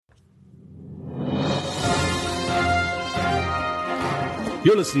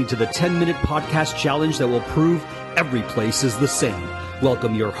You're listening to the 10-minute podcast challenge that will prove every place is the same.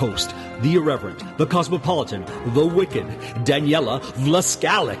 Welcome your host, the irreverent, the cosmopolitan, the wicked, Daniela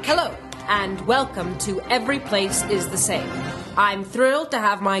Vlaskalik. Hello, and welcome to Every Place is the Same. I'm thrilled to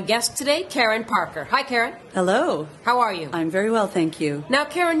have my guest today, Karen Parker. Hi, Karen. Hello. How are you? I'm very well, thank you. Now,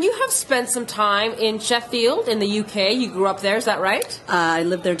 Karen, you have spent some time in Sheffield in the UK. You grew up there, is that right? I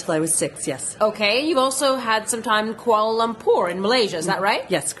lived there till I was 6, yes. Okay, you've also had some time in Kuala Lumpur in Malaysia, is that right?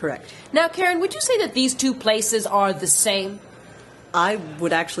 Yes, correct. Now, Karen, would you say that these two places are the same? I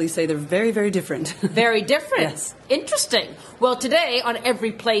would actually say they're very, very different. Very different? Yes. Interesting. Well, today on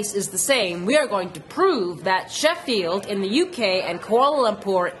Every Place is the Same, we are going to prove that Sheffield in the UK and Kuala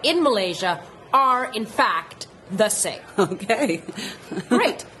Lumpur in Malaysia are, in fact, the same. Okay.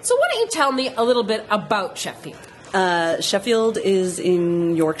 Great. So why don't you tell me a little bit about Sheffield? Sheffield is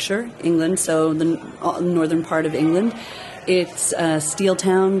in Yorkshire, England, so the northern part of England. It's a steel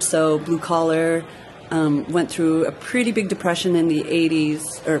town, so blue collar. Went through a pretty big depression in the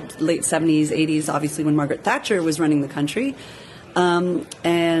 80s, or late 70s, 80s, obviously when Margaret Thatcher was running the country. And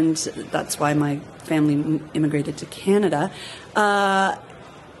that's why my family immigrated to Canada. What's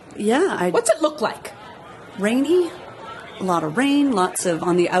it look like? Rainy. A lot of rain,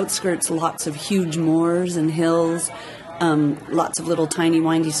 on the outskirts, lots of huge moors and hills, lots of little tiny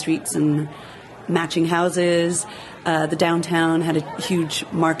windy streets and matching houses. The downtown had a huge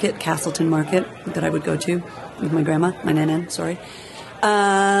market, Castleton Market, that I would go to with my grandma, my nanan, sorry.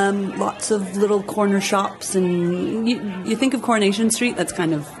 Lots of little corner shops, and you think of Coronation Street, that's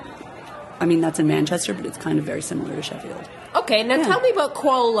kind of, that's in Manchester, but it's kind of very similar to Sheffield. Okay, now tell me about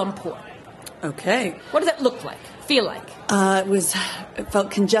Kuala Lumpur. Okay. What does that look like, feel like? It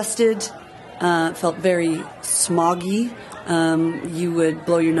felt congested, felt very smoggy. You would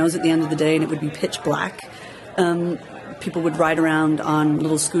blow your nose at the end of the day and it would be pitch black. People would ride around on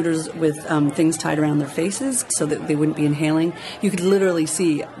little scooters with things tied around their faces so that they wouldn't be inhaling. You could literally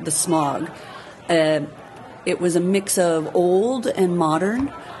see the smog. It was a mix of old and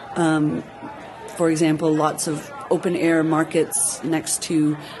modern. For example, lots of open-air markets next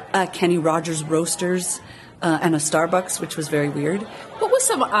to Kenny Rogers Roasters and a Starbucks, which was very weird. What's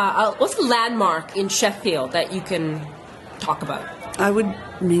a landmark in Sheffield that you can talk about? I would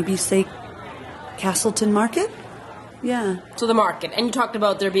maybe say Castleton Market. Yeah. So the market. And you talked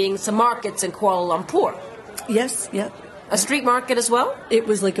about there being some markets in Kuala Lumpur. Yes, yeah. A street market as well? It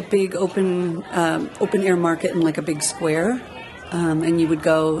was like a big open air market in like a big square. And you would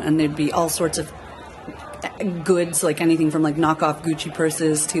go and there'd be all sorts of goods, like anything from like knockoff Gucci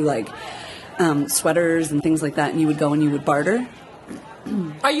purses to like sweaters and things like that. And you would go and you would barter.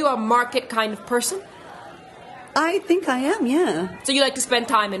 Are you a market kind of person? I think I am, yeah. So you like to spend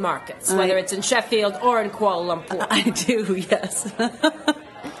time in markets, whether it's in Sheffield or in Kuala Lumpur? I do, yes.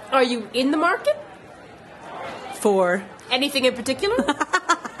 Are you in the market? For? Anything in particular?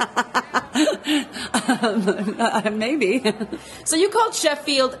 Maybe. So you called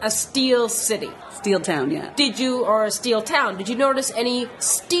Sheffield a steel city? Steel town, yeah. Or a steel town. Did you notice any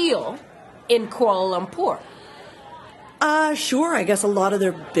steel in Kuala Lumpur? Sure. I guess a lot of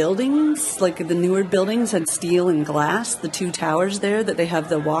their buildings, like the newer buildings, had steel and glass. The two towers there that they have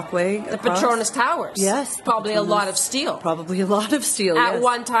the walkway across. The Petronas Towers. Yes. Probably a lot of steel. Probably a lot of steel, At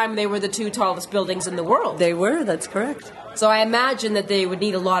one time, they were the two tallest buildings in the world. They were, that's correct. So I imagine that they would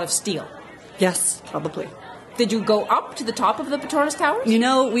need a lot of steel. Yes, probably. Did you go up to the top of the Petronas Towers?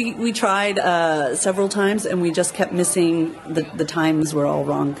 We tried several times, and we just kept missing the times were all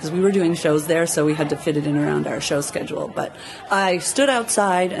wrong because we were doing shows there, so we had to fit it in around our show schedule. But I stood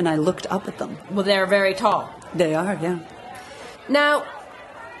outside and I looked up at them. Well, they're very tall. They are, yeah. Now,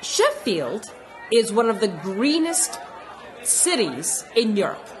 Sheffield is one of the greenest cities in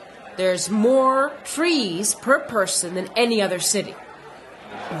Europe. There's more trees per person than any other city.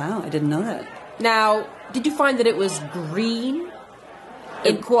 Wow, I didn't know that. Now, did you find that it was green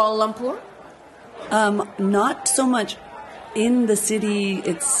in Kuala Lumpur? Not so much in the city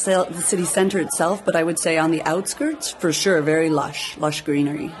itself, the city center itself, but I would say on the outskirts, for sure, very lush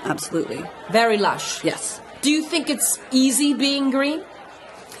greenery, absolutely. Very lush? Yes. Do you think it's easy being green?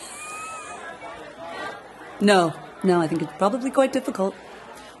 No, I think it's probably quite difficult.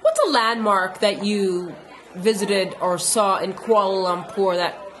 What's a landmark that you visited or saw in Kuala Lumpur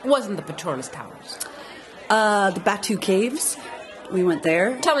that wasn't the Petronas Towers? The Batu Caves. We went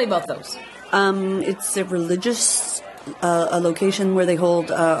there. Tell me about those. It's a religious a location where they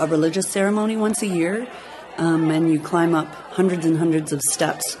hold a religious ceremony once a year, and you climb up hundreds and hundreds of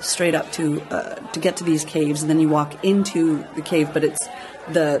steps straight up to get to these caves, and then you walk into the cave. But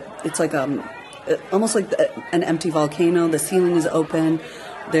it's like almost like an empty volcano. The ceiling is open.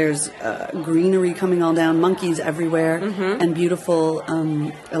 There's greenery coming all down, monkeys everywhere, and beautiful,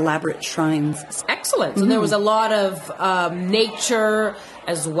 elaborate shrines. Excellent. So there was a lot of nature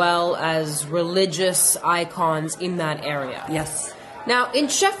as well as religious icons in that area. Yes. Now, in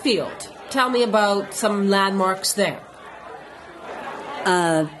Sheffield, tell me about some landmarks there.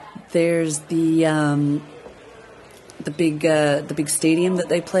 There's the big stadium that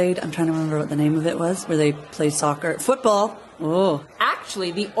they played. I'm trying to remember what the name of it was, where they played football. Oh.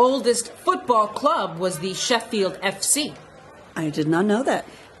 Actually, the oldest football club was the Sheffield FC. I did not know that.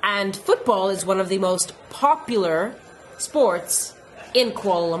 And football is one of the most popular sports in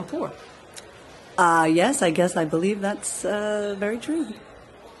Kuala Lumpur. Yes, I guess I believe that's very true.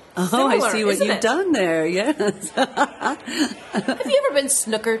 Oh, Similar, I see what isn't you've it? done there, yes. Have you ever been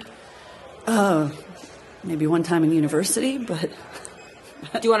snookered? Maybe one time in university, but...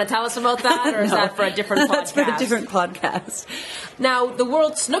 Do you want to tell us about that, or is No, that for a different podcast? That's for a different podcast. Now, the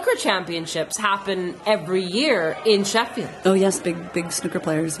World Snooker Championships happen every year in Sheffield. Oh, yes, big snooker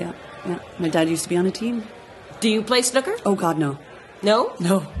players, yeah. My dad used to be on a team. Do you play snooker? Oh, God, no. No?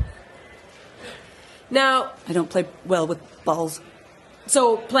 No. Now, I don't play well with balls.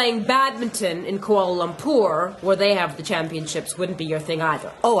 so playing badminton in Kuala Lumpur, where they have the championships, wouldn't be your thing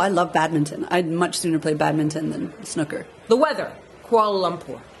either. Oh, I love badminton. I'd much sooner play badminton than snooker. The weather, Kuala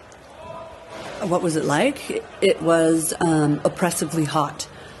Lumpur. What was it like? It was oppressively hot,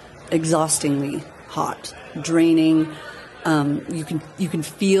 exhaustingly hot, draining. You can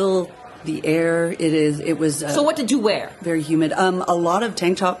feel the air. It was. So what did you wear? Very humid. A lot of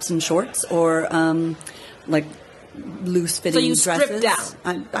tank tops and shorts, or like loose-fitting So you dresses. stripped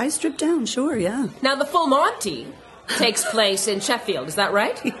down? I stripped down. Sure, yeah. Now, the Full Monty takes place in Sheffield, is that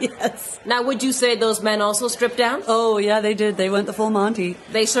right? Yes. Now, would you say those men also stripped down? Oh, yeah, they did. They went the full Monty.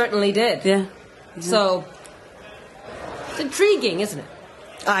 They certainly did. Yeah. So, it's intriguing, isn't it?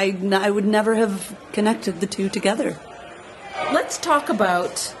 I would never have connected the two together. Let's talk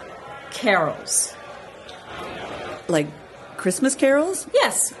about carols. Like Christmas carols?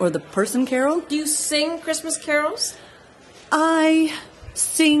 Yes. Or the person carol? Do you sing Christmas carols? I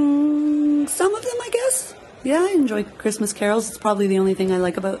sing some of them, I guess. Yeah, I enjoy Christmas carols. It's probably the only thing I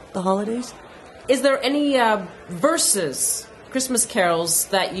like about the holidays. Is there any verses, Christmas carols,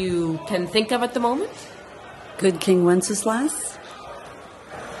 that you can think of at the moment? Good King Wenceslas.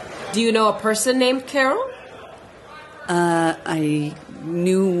 Do you know a person named Carol? I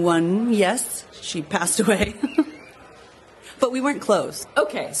knew one, yes. She passed away. But we weren't close.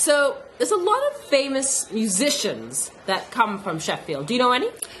 Okay, so there's a lot of famous musicians that come from Sheffield. Do you know any?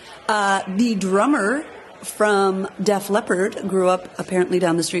 The drummer from Def Leppard grew up apparently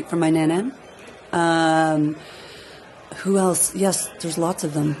down the street from my nanan. Who else? Yes, there's lots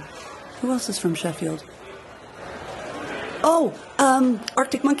of them. Who else is from Sheffield? Oh,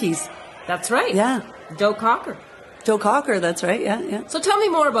 Arctic Monkeys. That's right. Yeah. Joe Cocker. Joe Cocker, that's right, yeah. So tell me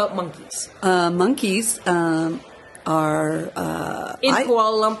more about monkeys. Monkeys are... In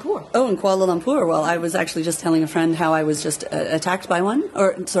Kuala Lumpur. Oh, in Kuala Lumpur. Well, I was actually just telling a friend how I was just attacked by one,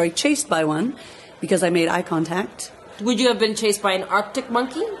 chased by one, because I made eye contact. Would you have been chased by an Arctic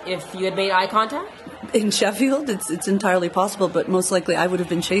monkey if you had made eye contact? In Sheffield, it's entirely possible, but most likely I would have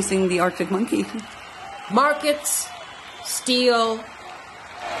been chasing the Arctic monkey. Markets, steel,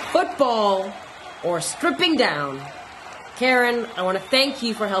 football, or stripping down. Karen, I want to thank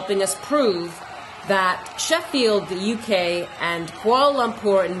you for helping us prove that Sheffield, the UK, and Kuala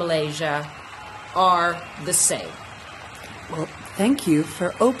Lumpur in Malaysia are the same. Well, thank you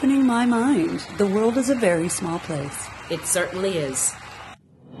for opening my mind. The world is a very small place. It certainly is.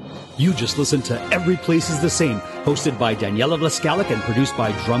 You just listened to Every Place is the Same, hosted by Daniela Vlaskalik and produced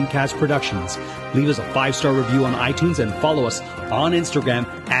by Drumcast Productions. Leave us a 5-star review on iTunes and follow us on Instagram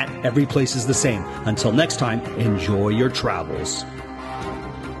at Every Place is the Same. Until next time, enjoy your travels.